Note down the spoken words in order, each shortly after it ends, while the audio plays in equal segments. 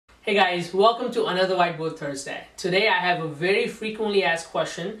Hey guys, welcome to another Whiteboard Thursday. Today I have a very frequently asked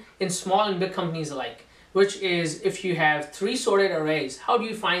question in small and big companies alike, which is if you have three sorted arrays, how do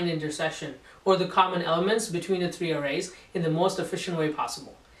you find the intersection or the common elements between the three arrays in the most efficient way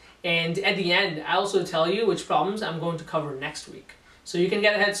possible? And at the end, I also tell you which problems I'm going to cover next week. So you can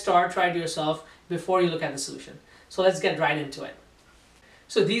get a head start, try it yourself before you look at the solution. So let's get right into it.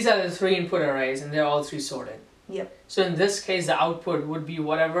 So these are the three input arrays and they're all three sorted. Yep. So in this case, the output would be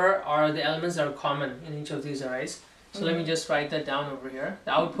whatever are the elements that are common in each of these arrays. So let me just write that down over here.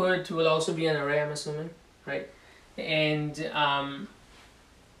 The output will also be an array, I'm assuming, right? And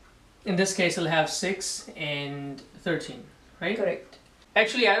in this case, it'll have 6 and 13, right? Correct.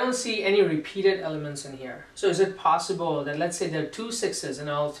 Actually, I don't see any repeated elements in here. So is it possible that, let's say there are two 6s in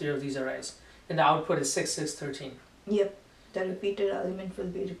all three of these arrays, and the output is 6, 6, 13? Yep. The repeated element will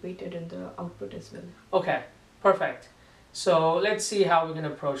be repeated in the output as well. Okay. Perfect. So let's see how we can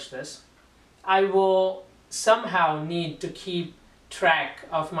approach this. I will somehow need to keep track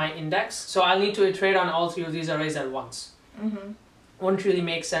of my index. So I'll need to iterate on all three of these arrays at once. Wouldn't really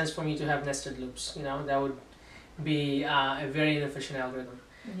make sense for me to have nested loops. You know, that would be a very inefficient algorithm.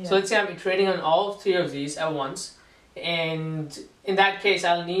 Yeah. So let's say I'm iterating on all three of these at once. And in that case,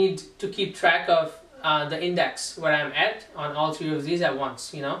 I'll need to keep track of the index where I'm at on all three of these at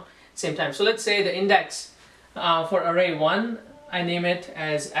once, you know, same time. So let's say the index for array 1, I name it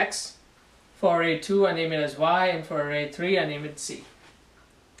as X. For array 2, I name it as Y. And for array 3, I name it Z.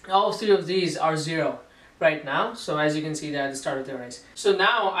 All three of these are 0 right now. So as you can see, they're at the start of the arrays. So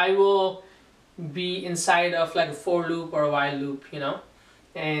now I will be inside of like a for loop or a while loop, you know.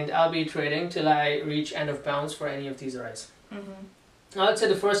 And I'll be iterating till I reach end of bounds for any of these arrays. Now let's say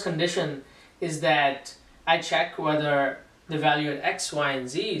the first condition is that I check whether the value at X, Y, and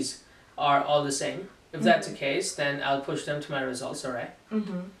Z's are all the same. If that's the case, then I'll push them to my results array.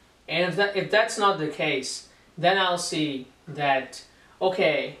 And if that's not the case, then I'll see that,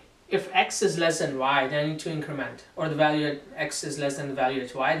 okay, if X is less than Y, then I need to increment. Or the value at X is less than the value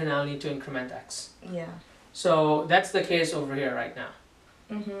at Y, then I'll need to increment X. Yeah. So that's the case over here right now.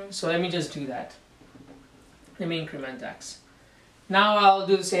 So let me just do that. Let me increment X. Now I'll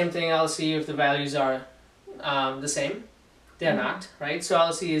do the same thing. I'll see if the values are the same. They're not, right? So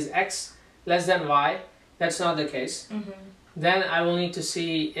I'll see is X less than Y. That's not the case. Then I will need to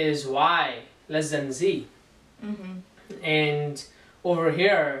see is Y less than Z. And over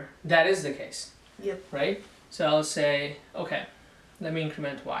here, that is the case. Yep. Right? So I'll say, okay, let me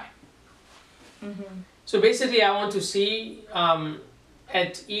increment Y. So basically I want to see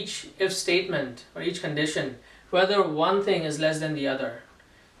at each if statement or each condition whether one thing is less than the other.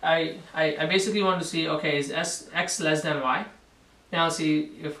 I basically want to see, okay, is X less than Y? Now I'll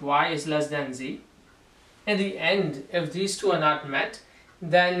see if Y is less than Z. In the end, if these two are not met,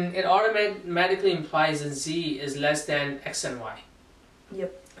 then it automatically implies that Z is less than X and Y.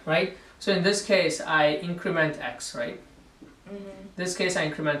 Yep. Right? So in this case, I increment X, right? This case, I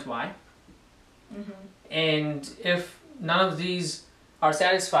increment Y. And if none of these are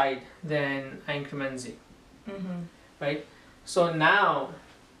satisfied, then I increment Z. Right? So now,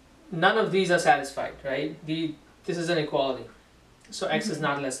 none of these are satisfied, right? This is an equality. So X is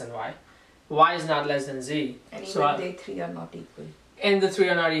not less than Y. Y is not less than Z. And so even they three are not equal. And the three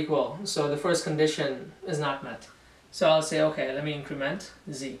are not equal. So the first condition is not met. So I'll say, okay, let me increment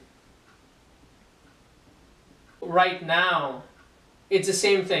Z. Right now, it's the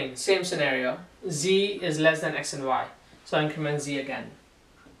same thing, same scenario. Z is less than X and Y. So I increment Z again.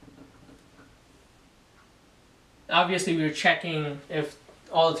 Obviously, we're checking if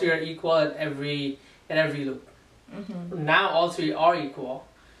all three are equal at every loop. Now all three are equal,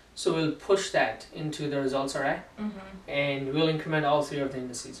 so we'll push that into the results array, and we'll increment all three of the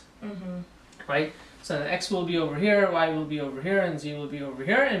indices. Right? So then X will be over here, Y will be over here, and Z will be over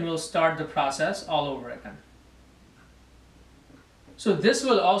here, and we'll start the process all over again. So this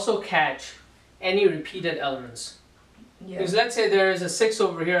will also catch any repeated elements. Yeah. Because let's say there is a 6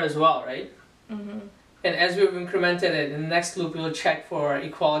 over here as well, right? And as we've incremented it, in the next loop we'll check for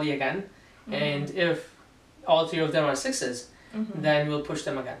equality again. And if all three of them are 6s, then we'll push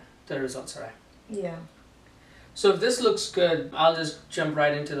them again to the results array. Yeah. So if this looks good, I'll just jump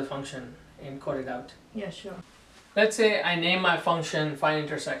right into the function and code it out. Yeah, sure. Let's say I name my function find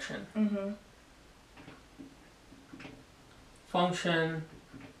intersection. Function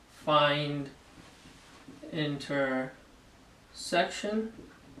find intersection.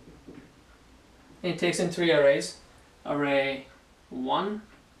 It takes in three arrays. Array 1,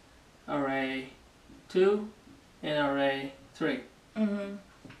 array 2, and array 3.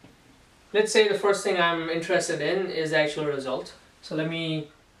 Let's say the first thing I'm interested in is the actual result. So let me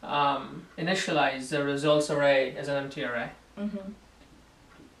initialize the results array as an empty array.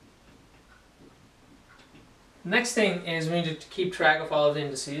 Next thing is we need to keep track of all of the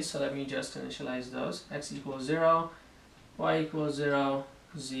indices, so let me just initialize those. X equals 0, y equals 0,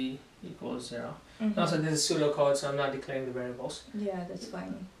 z equals 0. Also, this is pseudocode, so I'm not declaring the variables. Yeah, that's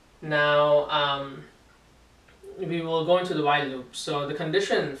fine. Now, we will go into the while loop. So the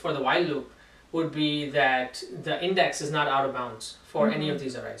condition for the while loop would be that the index is not out of bounds for any of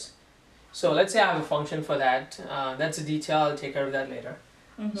these arrays. So let's say I have a function for that. That's a detail, I'll take care of that later.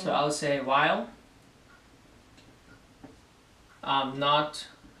 So I'll say while not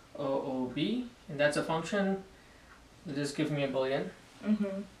OOB, and that's a function. It'll just give me a boolean.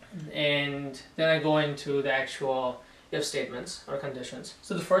 And then I go into the actual if statements or conditions.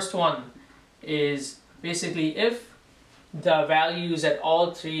 So the first one is basically if the values at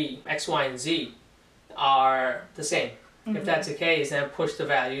all three x, y, and z are the same. If that's the case, then I push the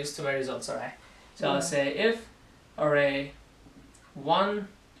values to my results array. So I'll say if array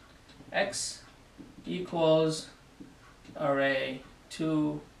 1x equals array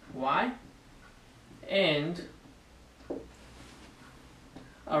 2y and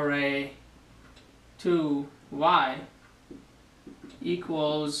array 2y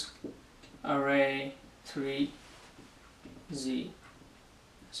equals array 3z.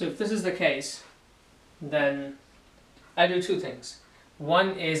 So if this is the case, then I do two things.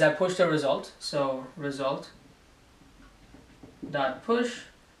 One is I push the result, so result dot push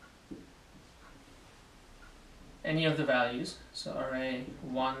any of the values, so array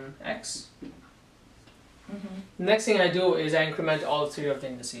 1x. The next thing I do is I increment all three of the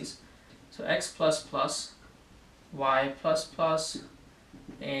indices. So x plus plus, y plus plus,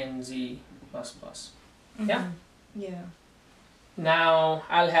 and z plus plus. Yeah? Yeah. Now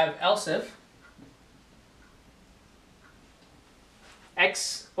I'll have else if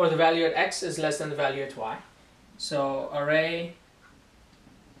x, or the value at x, is less than the value at y. So array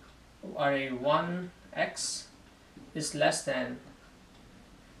 1x is less than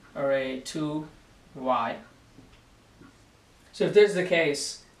array 2y. So if this is the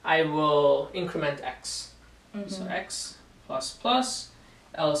case, I will increment x. So x plus plus,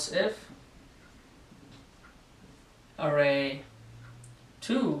 else if array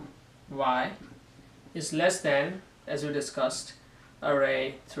 2y is less than, as we discussed,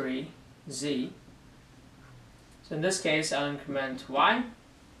 array 3z. So in this case, I'll increment y.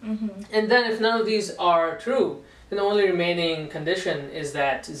 And then if none of these are true, then the only remaining condition is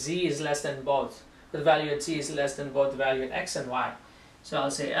that z is less than both. The value at z is less than both the value at x and y. So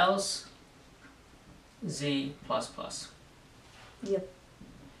I'll say else z plus plus. Yep.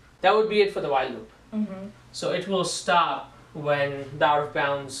 That would be it for the while loop. So it will stop when the out of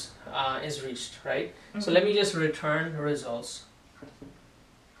bounds is reached, right? So let me just return the results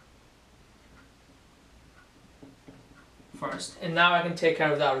first, and now I can take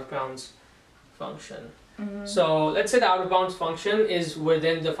care of the out of bounds function. So let's say the out of bounds function is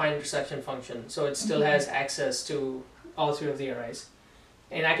within the find intersection function, so it still has access to all three of the arrays,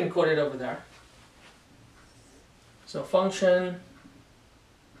 and I can code it over there. So function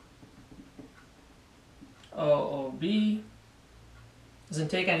OOB doesn't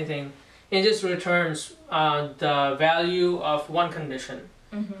take anything, it just returns the value of one condition.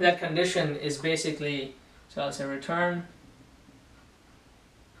 That condition is basically, so I'll say return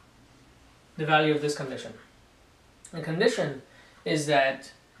the value of this condition. The condition is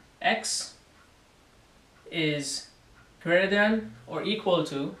that x is greater than or equal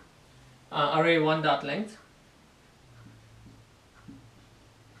to array 1.length,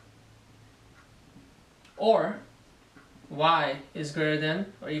 or y is greater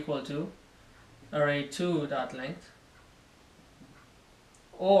than or equal to array 2.length,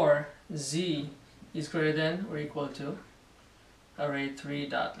 or z is greater than or equal to array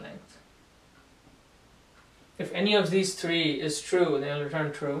 3.length. If any of these three is true, then it'll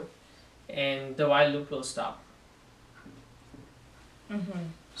return true, and the while loop will stop.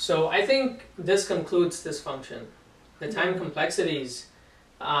 So I think this concludes this function. The time complexities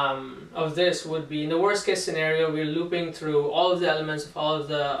of this would be, in the worst case scenario, we're looping through all of the elements of all of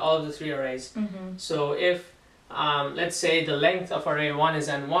the three arrays. So if let's say the length of array 1 is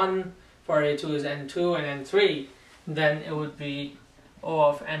n1, for array 2 is n2 and n3, then it would be O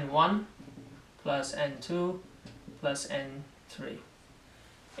of n1 plus n2 plus n3.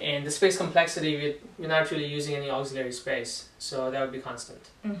 And the space complexity, we're not really using any auxiliary space, so that would be constant.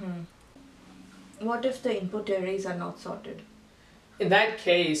 What if the input arrays are not sorted? In that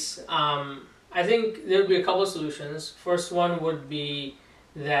case, I think there would be a couple of solutions. First one would be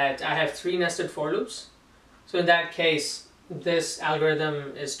that I have 3 nested for loops. So in that case, this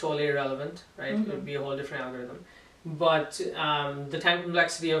algorithm is totally irrelevant, right? It would be a whole different algorithm. But the time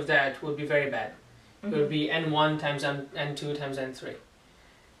complexity of that would be very bad. It would be n1 times n2 times n3.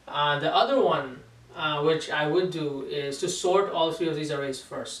 The other one, which I would do, is to sort all three of these arrays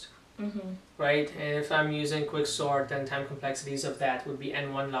first. Right? And if I'm using quick sort, then time complexities of that would be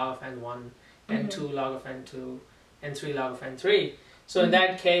n1 log of n1, n2 log of n2, n3 log of n3. So in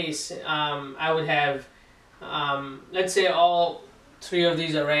that case, I would have, let's say all three of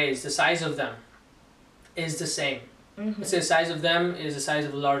these arrays, the size of them is the same. Let's say the size of them is the size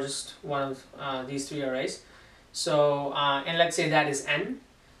of the largest one of these three arrays. So, and let's say that is n.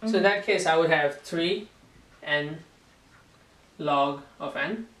 So in that case, I would have 3n log of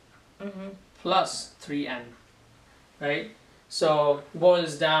n plus 3n, right? So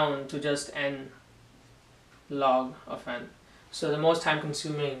boils down to just n log of n. So the most time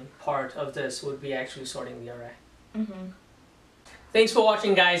consuming part of this would be actually sorting the array. Thanks for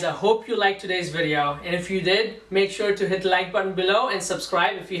watching, guys. I hope you liked today's video, and if you did, make sure to hit the like button below and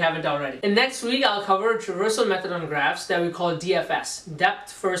subscribe if you haven't already. And next week I'll cover a traversal method on graphs that we call DFS,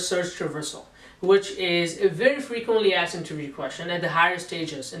 Depth First Search Traversal, which is a very frequently asked interview question at the higher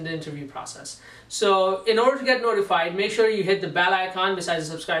stages in the interview process. So in order to get notified, make sure you hit the bell icon beside the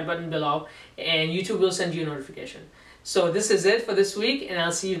subscribe button below, and YouTube will send you a notification. So this is it for this week, and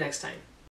I'll see you next time.